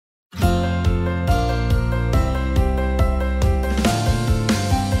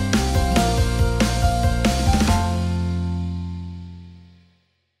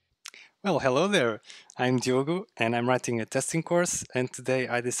Well, hello there. I'm Diogo and I'm writing a testing course, and today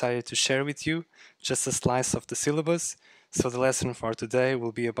I decided to share with you just a slice of the syllabus. So the lesson for today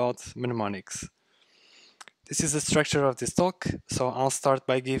will be about mnemonics. This is the structure of this talk. So I'll start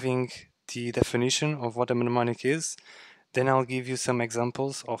by giving the definition of what a mnemonic is. Then I'll give you some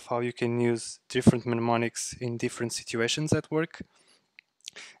examples of how you can use different mnemonics in different situations at work.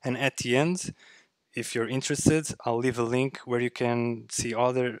 And at the end, if you're interested, I'll leave a link where you can see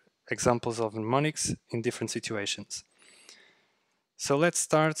other examples of mnemonics in different situations. So let's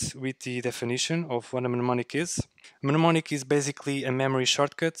start with the definition of what a mnemonic is. A mnemonic is basically a memory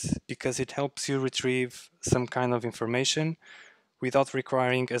shortcut because it helps you retrieve some kind of information without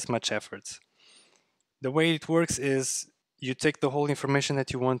requiring as much effort. The way it works is you take the whole information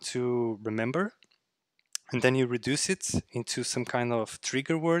that you want to remember, and then you reduce it into some kind of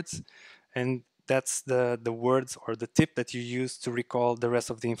trigger words, and that's the words or the tip that you use to recall the rest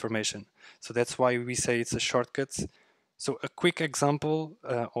of the information. So that's why we say it's a shortcut. So a quick example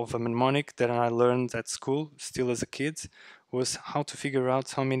of a mnemonic that I learned at school, still as a kid, was how to figure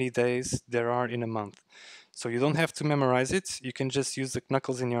out how many days there are in a month. So you don't have to memorize it. You can just use the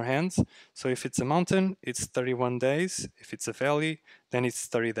knuckles in your hands. So if it's a mountain, it's 31 days. If it's a valley, then it's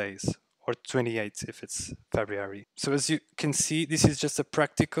 30 days, or 28 if it's February. So as you can see, this is just a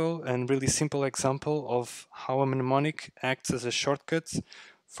practical and really simple example of how a mnemonic acts as a shortcut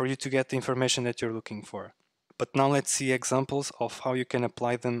for you to get the information that you're looking for. But now let's see examples of how you can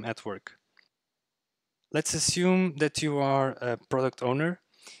apply them at work. Let's assume that you are a product owner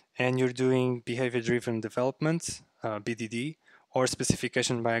and you're doing behavior-driven development, BDD, or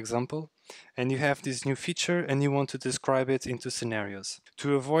specification by example, and you have this new feature and you want to describe it into scenarios.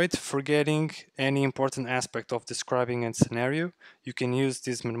 To avoid forgetting any important aspect of describing a scenario, you can use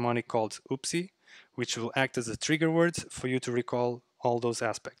this mnemonic called oopsie, which will act as a trigger word for you to recall all those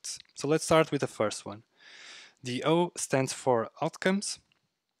aspects. So let's start with the first one. The O stands for outcomes,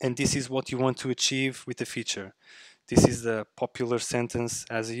 and this is what you want to achieve with the feature. This is the popular sentence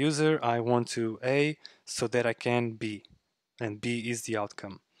as a user: I want to A so that I can B, and B is the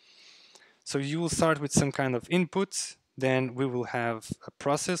outcome. So you will start with some kind of input, then we will have a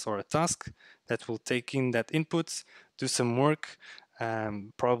process or a task that will take in that input, do some work,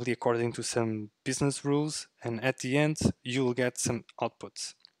 probably according to some business rules, and at the end you will get some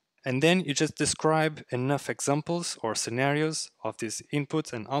outputs. And then you just describe enough examples or scenarios of these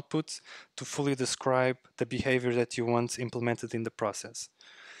inputs and outputs to fully describe the behavior that you want implemented in the process.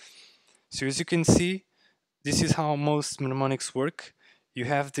 So as you can see, this is how most mnemonics work. You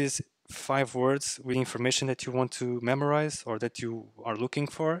have these 5 words with information that you want to memorize or that you are looking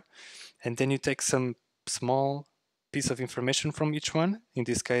for, and then you take some small piece of information from each one. In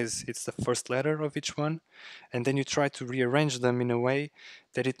this case, it's the first letter of each one, and then you try to rearrange them in a way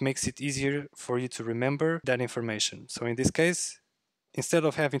that it makes it easier for you to remember that information. So in this case, instead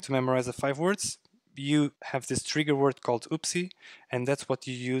of having to memorize the 5 words, you have this trigger word called oopsie, and that's what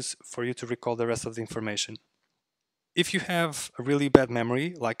you use for you to recall the rest of the information. If you have a really bad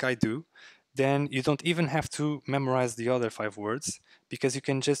memory, like I do, then you don't even have to memorize the other 5 words, because you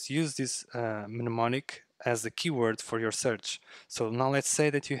can just use this mnemonic as the keyword for your search. So now let's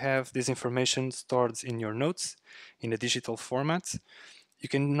say that you have this information stored in your notes in a digital format. You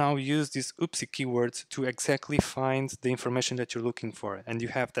can now use this oopsie keyword to exactly find the information that you're looking for, and you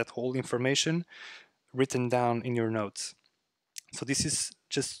have that whole information written down in your notes. So this is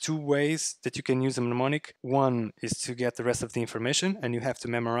just 2 ways that you can use a mnemonic. One is to get the rest of the information and you have to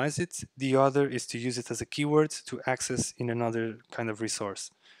memorize it. The other is to use it as a keyword to access in another kind of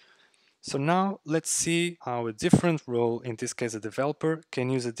resource. So now let's see how a different role, in this case a developer, can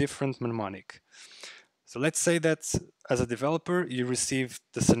use a different mnemonic. So let's say that as a developer you receive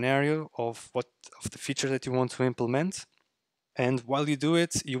the scenario of the feature that you want to implement, and while you do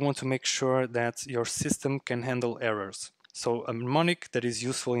it you want to make sure that your system can handle errors. So a mnemonic that is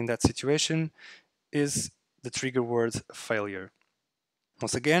useful in that situation is the trigger word failure.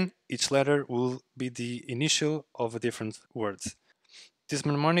 Once again, each letter will be the initial of a different word. This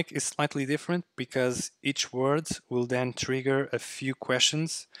mnemonic is slightly different because each word will then trigger a few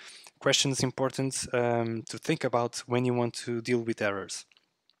questions important to think about when you want to deal with errors.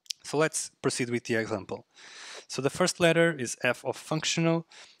 So let's proceed with the example. So the first letter is F of functional.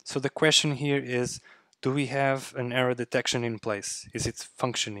 So the question here is, do we have an error detection in place? Is it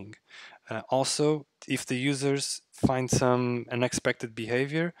functioning? Also, if the users find some unexpected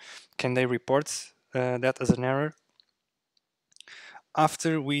behavior, can they report that as an error?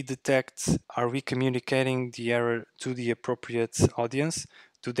 After we detect, are we communicating the error to the appropriate audience?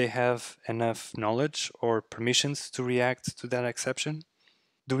 Do they have enough knowledge or permissions to react to that exception?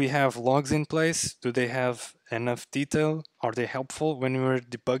 Do we have logs in place? Do they have enough detail? Are they helpful when we're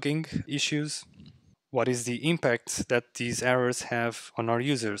debugging issues? What is the impact that these errors have on our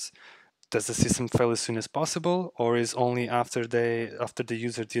users? Does the system fail as soon as possible, or is only after the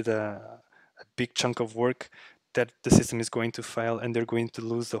user did a big chunk of work that the system is going to fail and they're going to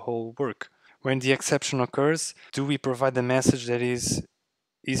lose the whole work? When the exception occurs, do we provide a message that is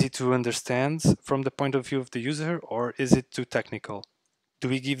easy to understand from the point of view of the user, or is it too technical? Do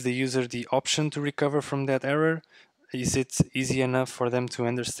we give the user the option to recover from that error? Is it easy enough for them to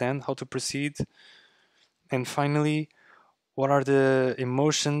understand how to proceed? And finally, what are the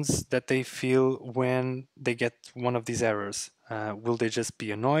emotions that they feel when they get one of these errors? Will they just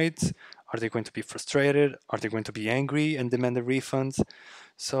be annoyed? Are they going to be frustrated? Are they going to be angry and demand a refund?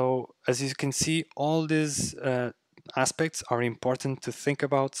 So, as you can see, all these aspects are important to think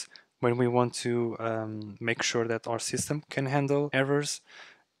about when we want to make sure that our system can handle errors.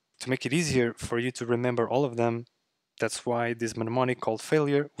 To make it easier for you to remember all of them, that's why this mnemonic called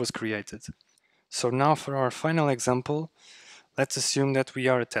failure was created. So now for our final example, let's assume that we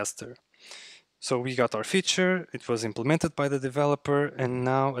are a tester. So we got our feature, it was implemented by the developer, and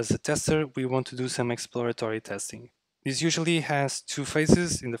now as a tester, we want to do some exploratory testing. This usually has two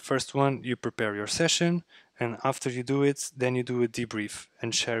phases. In the first one, you prepare your session, and after you do it, then you do a debrief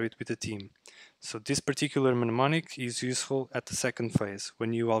and share it with the team. So this particular mnemonic is useful at the second phase,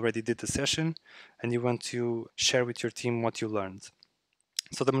 when you already did the session and you want to share with your team what you learned.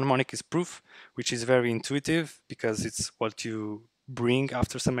 So the mnemonic is proof, which is very intuitive because it's what you bring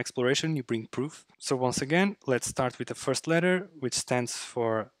after some exploration, you bring proof. So once again, let's start with the first letter, which stands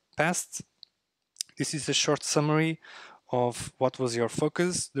for past. This is a short summary of what was your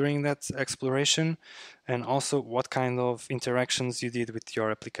focus during that exploration and also what kind of interactions you did with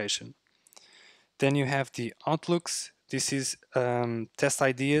your application. Then you have the outlooks. This is test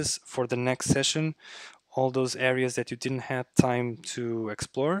ideas for the next session, all those areas that you didn't have time to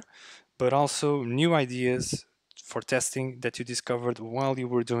explore, but also new ideas for testing that you discovered while you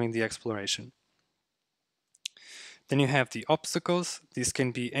were doing the exploration. Then you have the obstacles. This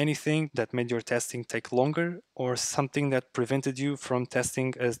can be anything that made your testing take longer or something that prevented you from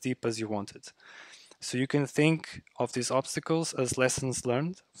testing as deep as you wanted. So you can think of these obstacles as lessons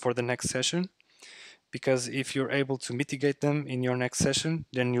learned for the next session, because if you're able to mitigate them in your next session,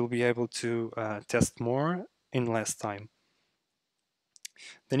 then you'll be able to test more in less time.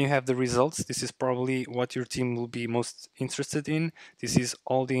 Then you have the results. This is probably what your team will be most interested in. This is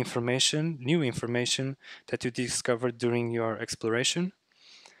all the information, new information that you discovered during your exploration.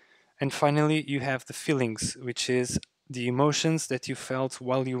 And finally, you have the feelings, which is the emotions that you felt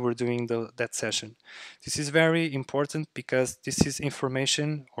while you were doing that session. This is very important because this is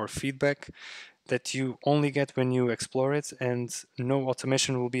information or feedback that you only get when you explore it, and no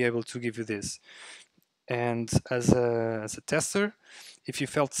automation will be able to give you this. And as a tester, if you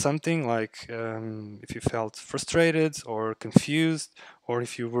felt something like if you felt frustrated or confused, or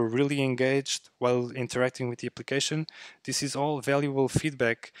if you were really engaged while interacting with the application, this is all valuable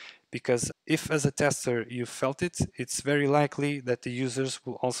feedback, because if as a tester you felt it, it's very likely that the users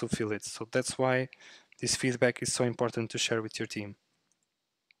will also feel it. So that's why this feedback is so important to share with your team.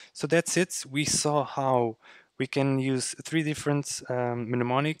 So that's it. We saw how we can use three different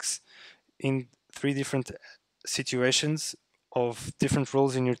mnemonics in three different situations of different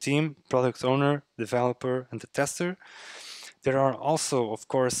roles in your team: product owner, developer, and the tester. There are also, of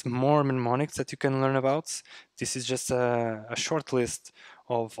course, more mnemonics that you can learn about. This is just a short list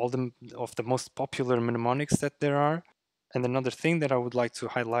of all the most popular mnemonics that there are. And another thing that I would like to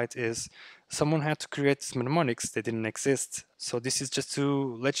highlight is someone had to create these mnemonics. They didn't exist. So this is just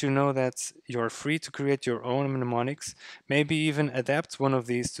to let you know that you're free to create your own mnemonics, maybe even adapt one of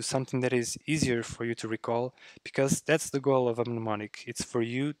these to something that is easier for you to recall, because that's the goal of a mnemonic. It's for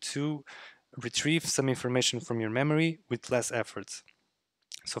you to retrieve some information from your memory with less effort.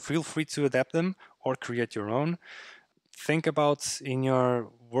 So feel free to adapt them or create your own. Think about in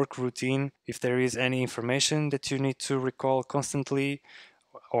your work routine if there is any information that you need to recall constantly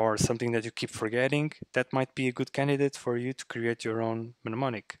or something that you keep forgetting. That might be a good candidate for you to create your own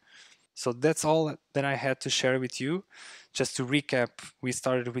mnemonic. So that's all that I had to share with you. Just to recap, we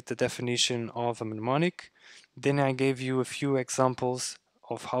started with the definition of a mnemonic. Then I gave you a few examples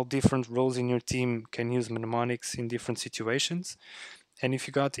of how different roles in your team can use mnemonics in different situations. And if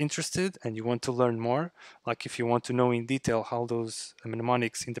you got interested and you want to learn more, like if you want to know in detail how those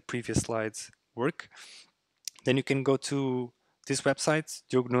mnemonics in the previous slides work, then you can go to this website,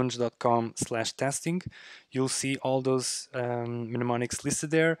 diogonunes.com/testing. You'll see all those mnemonics listed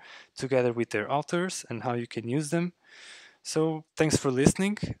there together with their authors and how you can use them. So thanks for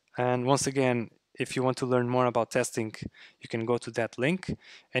listening. And once again, if you want to learn more about testing, you can go to that link.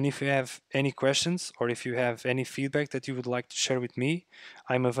 And if you have any questions or if you have any feedback that you would like to share with me,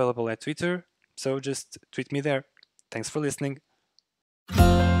 I'm available at Twitter. So just tweet me there. Thanks for listening.